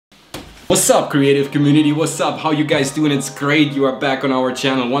What's up, creative community? What's up? How you guys doing? It's great you are back on our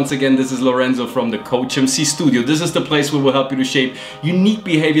channel. Once again, this is Lorenzo from the Coach MC Studio. This is the place where we'll help you to shape unique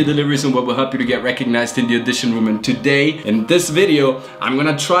behavior deliveries and where we'll help you to get recognized in the audition room. And today, in this video, I'm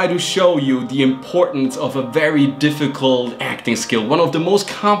gonna try to show you the importance of a very difficult acting skill. One of the most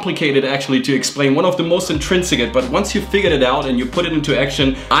complicated actually to explain, one of the most intrinsic, but once you figured it out and you put it into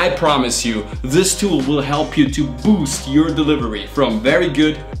action, I promise you, this tool will help you to boost your delivery from very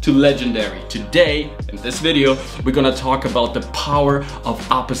good to legendary. Today, in this video, we're gonna talk about the power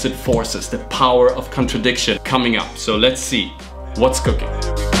of opposite forces, the power of contradiction coming up. So let's see what's cooking.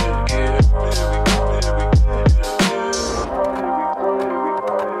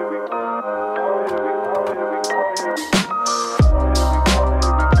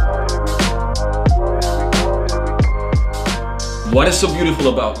 What is so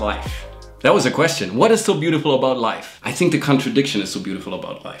beautiful about life? That was a question. What is so beautiful about life? I think the contradiction is so beautiful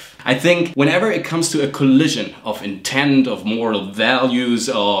about life. I think whenever it comes to a collision of intent, of moral values,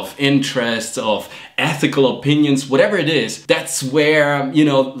 of interests, of ethical opinions, whatever it is, that's where,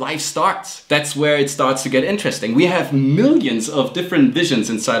 life starts. That's where it starts to get interesting. We have millions of different visions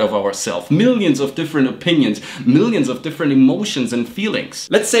inside of ourselves, millions of different opinions, millions of different emotions and feelings.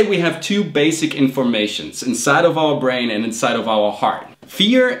 Let's say we have two basic informations inside of our brain and inside of our heart.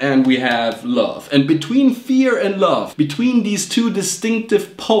 Fear and we have love. And between fear and love, between these two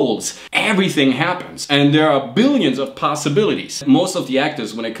distinctive poles, everything happens. And there are billions of possibilities. Most of the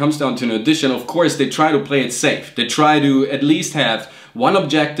actors, when it comes down to an audition, of course, they try to play it safe. They try to at least have one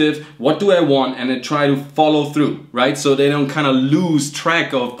objective, what do I want, and they try to follow through, right? So they don't kind of lose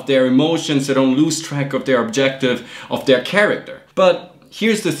track of their emotions, they don't lose track of their objective, of their character. But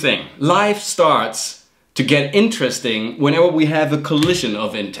here's the thing, life starts to get interesting whenever we have a collision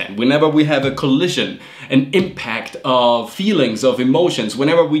of intent, whenever we have a collision, an impact of feelings, of emotions,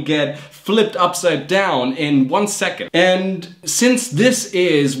 whenever we get flipped upside down in 1 second. And since this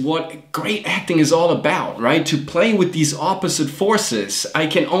is what great acting is all about, right? To play with these opposite forces, I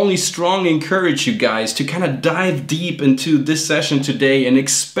can only strongly encourage you guys to kind of dive deep into this session today and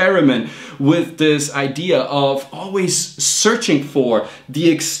experiment with this idea of always searching for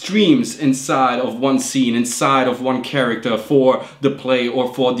the extremes inside of one scene, inside of one character for the play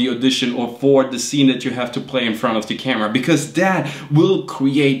or for the audition or for the scene that you have to play in front of the camera, because that will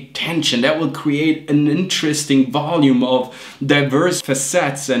create tension, that will create an interesting volume of diverse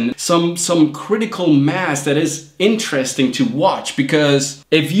facets and some critical mass that is interesting to watch. Because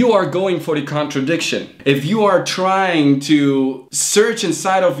if you are going for the contradiction, if you are trying to search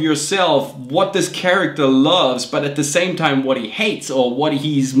inside of yourself what this character loves, but at the same time what he hates or what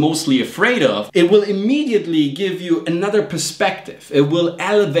he's mostly afraid of, it will immediately give you another perspective. It will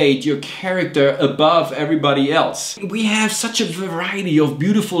elevate your character above everybody else. We have such a variety of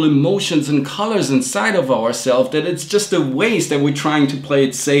beautiful emotions and colors inside of ourselves that it's just a waste that we're trying to play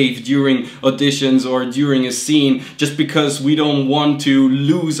it safe during auditions or during a scene just because we don't want to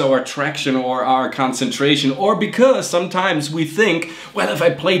lose our traction or our concentration, or because sometimes we think, well, if I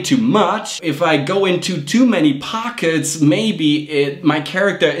play too much, if I go into too many pockets, maybe my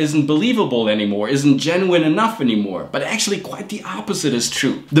character isn't believable anymore, isn't genuine enough anymore. But actually quite the opposite is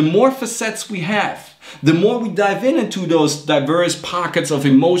true. The more facets we have, the more we dive into those diverse pockets of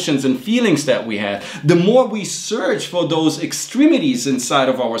emotions and feelings that we have, the more we search for those extremities inside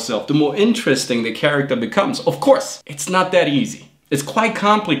of ourselves, the more interesting the character becomes. Of course, it's not that easy. It's quite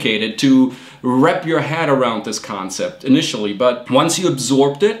complicated to wrap your head around this concept initially, but once you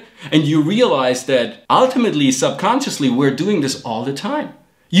absorbed it and you realize that ultimately, subconsciously, we're doing this all the time.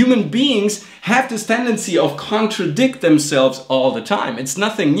 Human beings have this tendency of contradict themselves all the time. It's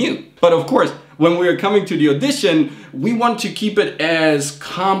nothing new. But of course, when we're coming to the audition, we want to keep it as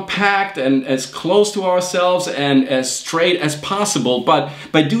compact and as close to ourselves and as straight as possible. But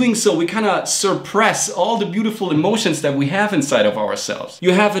by doing so, we kind of suppress all the beautiful emotions that we have inside of ourselves.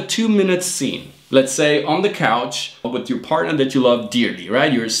 You have a 2-minute scene. Let's say on the couch with your partner that you love dearly,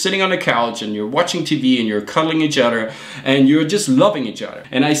 right? You're sitting on the couch and you're watching TV and you're cuddling each other and you're just loving each other.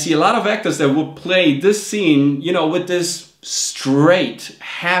 And I see a lot of actors that will play this scene, with this straight,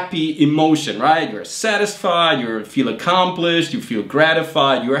 happy emotion, right? You're satisfied, you feel accomplished, you feel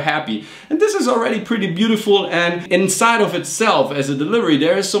gratified, you're happy. And this is already pretty beautiful, and inside of itself as a delivery,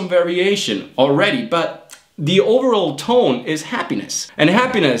 there is some variation already, but the overall tone is happiness. And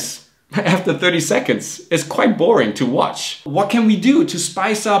happiness, after 30 seconds, is quite boring to watch. What can we do to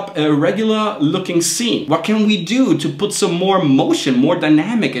spice up a regular looking scene? What can we do to put some more motion, more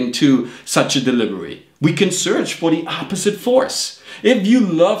dynamic into such a delivery? We can search for the opposite force. If you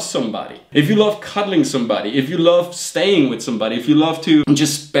love somebody, if you love cuddling somebody, if you love staying with somebody, if you love to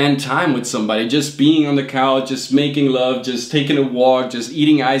just spend time with somebody, just being on the couch, just making love, just taking a walk, just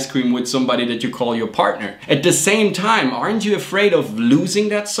eating ice cream with somebody that you call your partner. At the same time, aren't you afraid of losing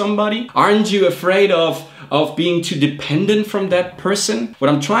that somebody? Aren't you afraid of being too dependent from that person? What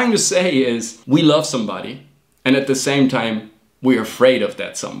I'm trying to say is we love somebody, and at the same time, we're afraid of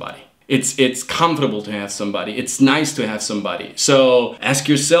that somebody. It's comfortable to have somebody. It's nice to have somebody. So ask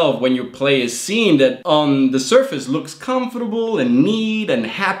yourself, when you play a scene that on the surface looks comfortable and neat and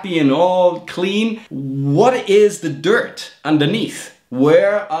happy and all clean, what is the dirt underneath?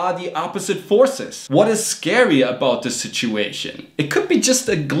 Where are the opposite forces? What is scary about the situation? It could be just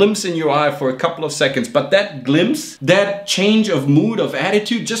a glimpse in your eye for a couple of seconds, but that glimpse, that change of mood, of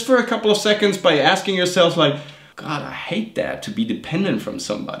attitude, just for a couple of seconds by asking yourself like, God, I hate that, to be dependent from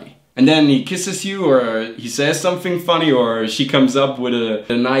somebody. And then he kisses you, or he says something funny, or she comes up with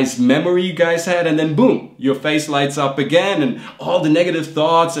a nice memory you guys had, and then boom, your face lights up again and all the negative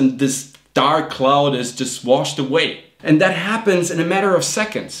thoughts and this dark cloud is just washed away. And that happens in a matter of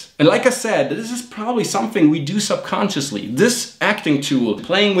seconds. And like I said, this is probably something we do subconsciously. This acting tool,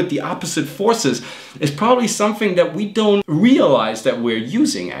 playing with the opposite forces, is probably something that we don't realize that we're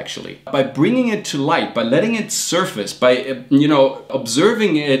using actually. By bringing it to light, by letting it surface, by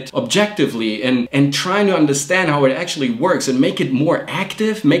observing it objectively and trying to understand how it actually works and make it more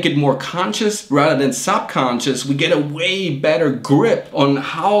active, make it more conscious rather than subconscious, we get a way better grip on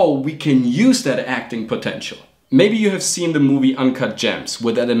how we can use that acting potential. Maybe you have seen the movie Uncut Gems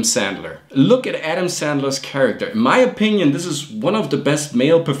with Adam Sandler. Look at Adam Sandler's character. In my opinion, this is one of the best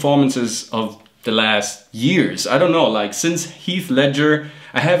male performances of the last years. I don't know, like since Heath Ledger,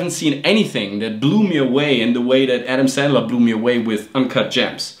 I haven't seen anything that blew me away in the way that Adam Sandler blew me away with Uncut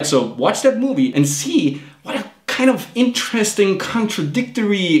Gems. So watch that movie and see what a kind of interesting,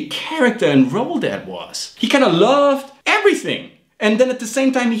 contradictory character and role that was. He kind of loved everything. And then at the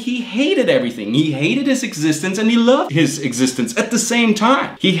same time, he hated everything. He hated his existence and he loved his existence at the same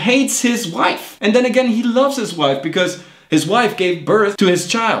time. He hates his wife. And then again, he loves his wife because his wife gave birth to his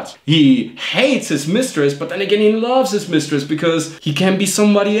child. He hates his mistress, but then again, he loves his mistress because he can be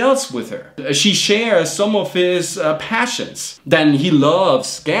somebody else with her. She shares some of his passions. Then he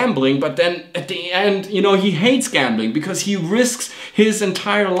loves gambling, but then at the end, he hates gambling because he risks his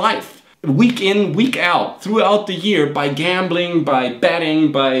entire life, week in, week out, throughout the year, by gambling, by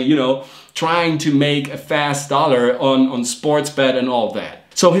betting, by, trying to make a fast dollar on sports bet and all that.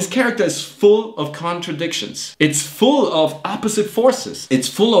 So his character is full of contradictions. It's full of opposite forces. It's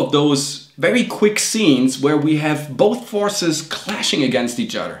full of those very quick scenes where we have both forces clashing against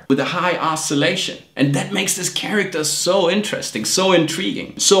each other with a high oscillation. And that makes this character so interesting, so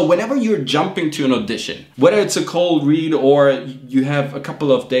intriguing. So whenever you're jumping to an audition, whether it's a cold read or you have a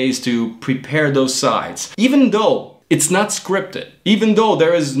couple of days to prepare those sides, even though it's not scripted, even though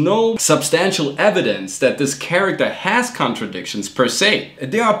there is no substantial evidence that this character has contradictions per se,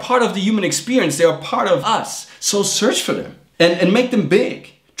 they are part of the human experience, they are part of us. So search for them and make them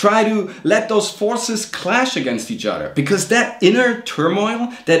big. Try to let those forces clash against each other, because that inner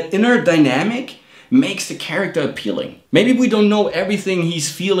turmoil, that inner dynamic makes the character appealing. Maybe we don't know everything he's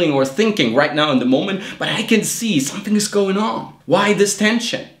feeling or thinking right now in the moment, but I can see something is going on. Why this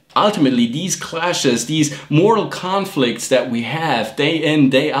tension? Ultimately, these clashes, these moral conflicts that we have day in,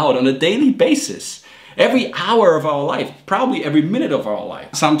 day out on a daily basis, every hour of our life, probably every minute of our life,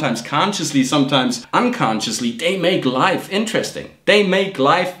 sometimes consciously, sometimes unconsciously, they make life interesting. They make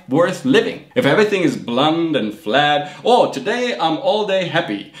life worth living. If everything is blunt and flat, oh, today I'm all day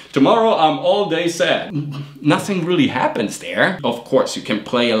happy, tomorrow I'm all day sad, nothing really happens there. Of course, you can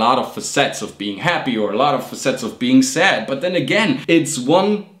play a lot of facets of being happy or a lot of facets of being sad, but then again, it's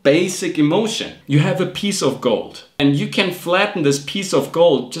one basic emotion. You have a piece of gold and you can flatten this piece of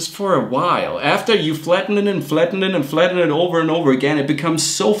gold just for a while. After you flatten it and flatten it and flatten it over and over again, it becomes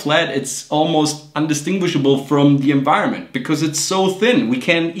so flat it's almost undistinguishable from the environment because it's so thin we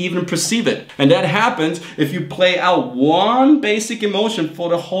can't even perceive it. And that happens if you play out one basic emotion for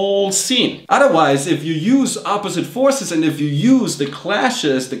the whole scene. Otherwise, if you use opposite forces and if you use the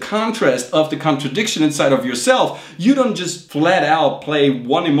clashes, the contrast of the contradiction inside of yourself, you don't just flat out play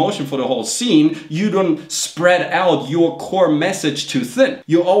one emotion for the whole scene, you don't spread out your core message too thin.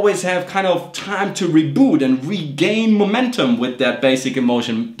 You always have kind of time to reboot and regain momentum with that basic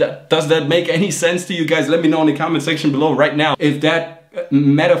emotion. Does that make any sense to you guys? Let me know in the comment section below right now if that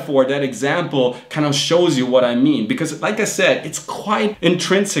metaphor, that example kind of shows you what I mean. Because like I said, it's quite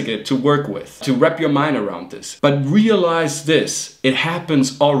intrinsic to work with, to wrap your mind around this. But realize this, it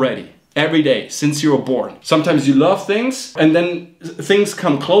happens already. Every day, since you were born. Sometimes you love things, and then things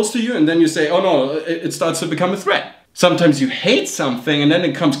come close to you, and then you say, oh no, it starts to become a threat. Sometimes you hate something, and then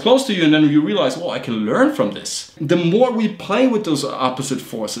it comes close to you, and then you realize, well, I can learn from this. The more we play with those opposite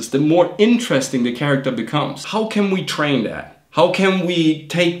forces, the more interesting the character becomes. How can we train that? How can we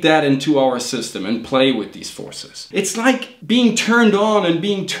take that into our system and play with these forces? It's like being turned on and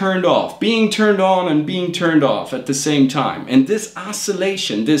being turned off, being turned on and being turned off at the same time. And this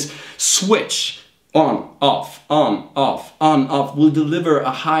oscillation, this switch, on, off, will deliver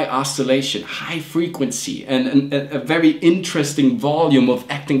a high oscillation, high frequency, and a very interesting volume of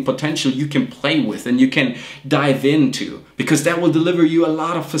acting potential you can play with and you can dive into, because that will deliver you a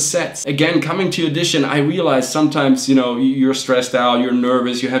lot of facets. Again, coming to audition, I realize sometimes, you know, you're stressed out, you're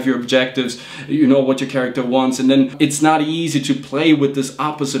nervous, you have your objectives, you know what your character wants, and then it's not easy to play with this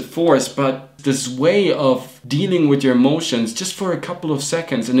opposite force, but this way of dealing with your emotions just for a couple of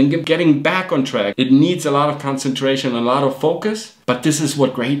seconds and then getting back on track. It needs a lot of concentration, a lot of focus, but this is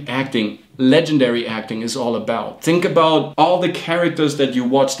what great acting, legendary acting, is all about. Think about all the characters that you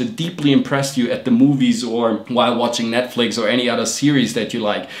watch that deeply impressed you at the movies or while watching Netflix or any other series that you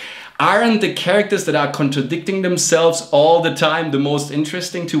like. Aren't the characters that are contradicting themselves all the time the most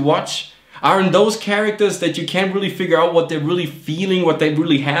interesting to watch? Aren't those characters that you can't really figure out what they're really feeling, what they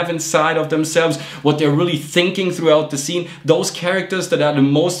really have inside of themselves, what they're really thinking throughout the scene, those characters that are the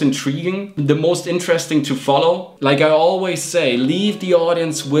most intriguing, the most interesting to follow? Like I always say, leave the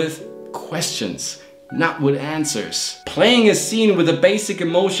audience with questions, not with answers. Playing a scene with a basic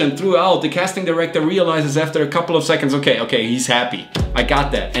emotion throughout, the casting director realizes after a couple of seconds, okay, he's happy. I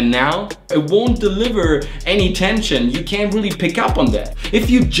got that. And now it won't deliver any tension. You can't really pick up on that. If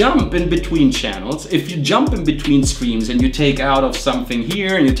you jump in between channels, if you jump in between streams and you take out of something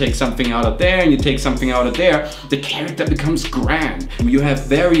here and you take something out of there and you take something out of there, the character becomes grand. You have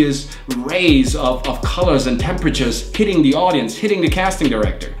various rays of colors and temperatures hitting the audience, hitting the casting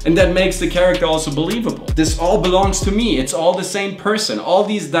director. And that makes the character also believable. This all belongs to me. It's all the same person. All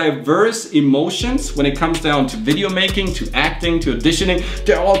these diverse emotions, when it comes down to video making, to acting, to auditioning,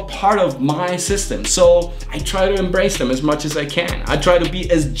 they're all part of my system. So I try to embrace them as much as I can. I try to be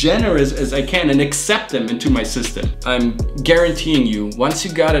as generous as I can and accept them into my system. I'm guaranteeing you, once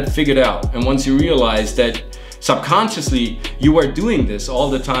you got it figured out and once you realize that subconsciously you are doing this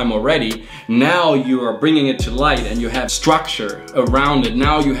all the time already, now you are bringing it to light and you have structure around it.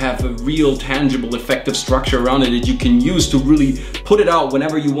 Now you have a real tangible effective structure around it that you can use to really put it out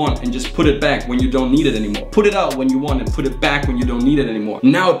whenever you want and just put it back when you don't need it anymore. Put it out when you want and put it back when you don't need it anymore.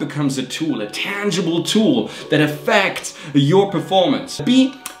 Now it becomes a tool, a tangible tool that affects your performance.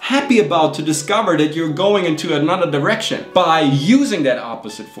 Be happy about to discover that you're going into another direction by using that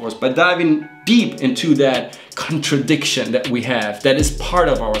opposite force, by diving deep into that contradiction that we have, that is part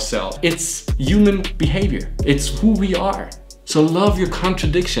of ourselves. It's human behavior. It's who we are. So love your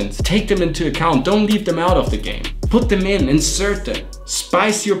contradictions. Take them into account. Don't leave them out of the game. Put them in, insert them.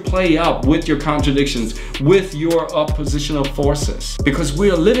 Spice your play up with your contradictions, with your oppositional forces. Because we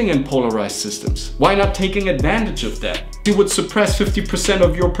are living in polarized systems. Why not taking advantage of that? You would suppress 50%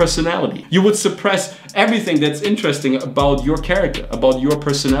 of your personality. You would suppress everything that's interesting about your character, about your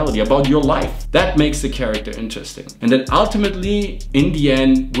personality, about your life. That makes the character interesting. And that ultimately, in the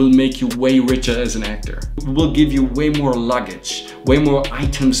end, will make you way richer as an actor. It will give you way more luggage, way more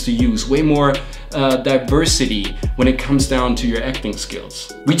items to use, way more diversity when it comes down to your acting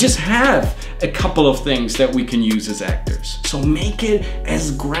skills. We just have a couple of things that we can use as actors. So make it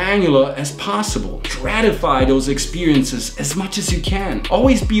as granular as possible. Gratify those experiences as much as you can.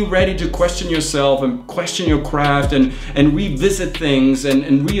 Always be ready to question yourself and question your craft and revisit things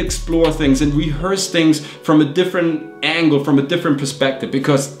and re-explore things and rehearse things from a different angle, from a different perspective,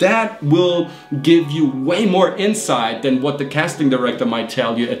 because that will give you way more insight than what the casting director might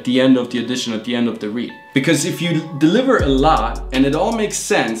tell you at the end of the audition, at the end of the read. Because if you deliver a lot and it all makes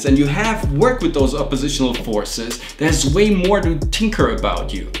sense and you have worked with those oppositional forces, there's way more to tinker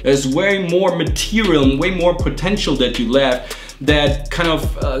about you. There's way more material and way more potential that you left that kind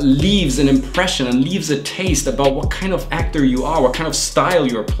of leaves an impression and leaves a taste about what kind of actor you are, what kind of style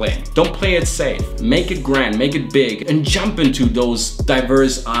you're playing. Don't play it safe. Make it grand, make it big, and jump into those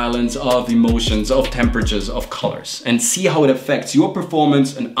diverse islands of emotions, of temperatures, of colors, and see how it affects your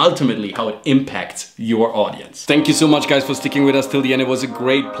performance and ultimately how it impacts your your audience. Thank you so much guys for sticking with us till the end. It was a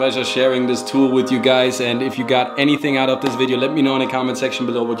great pleasure sharing this tool with you guys, and if you got anything out of this video, let me know in the comment section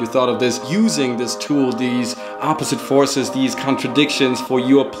below what you thought of this. Using this tool, these opposite forces, these contradictions for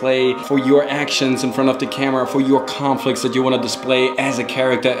your play, for your actions in front of the camera, for your conflicts that you want to display as a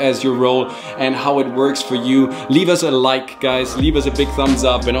character, as your role, and how it works for you. Leave us a like guys, leave us a big thumbs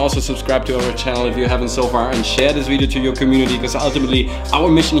up, and also subscribe to our channel if you haven't so far, and share this video to your community, because ultimately our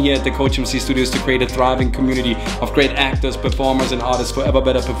mission here at the Coach MC Studio is to create a thriving community of great actors, performers and artists for ever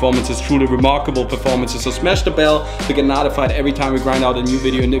better performances, truly remarkable performances. So smash the bell to get notified every time we grind out a new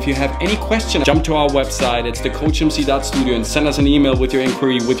video, and if you have any question, jump to our website, it's thecoachmc.studio, and send us an email with your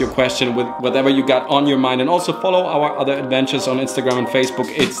inquiry, with your question, with whatever you got on your mind, and also follow our other adventures on Instagram and Facebook.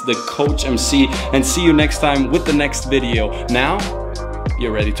 It's the Coach MC, and see you next time with the next video. Now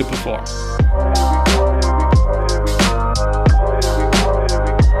you're ready to perform.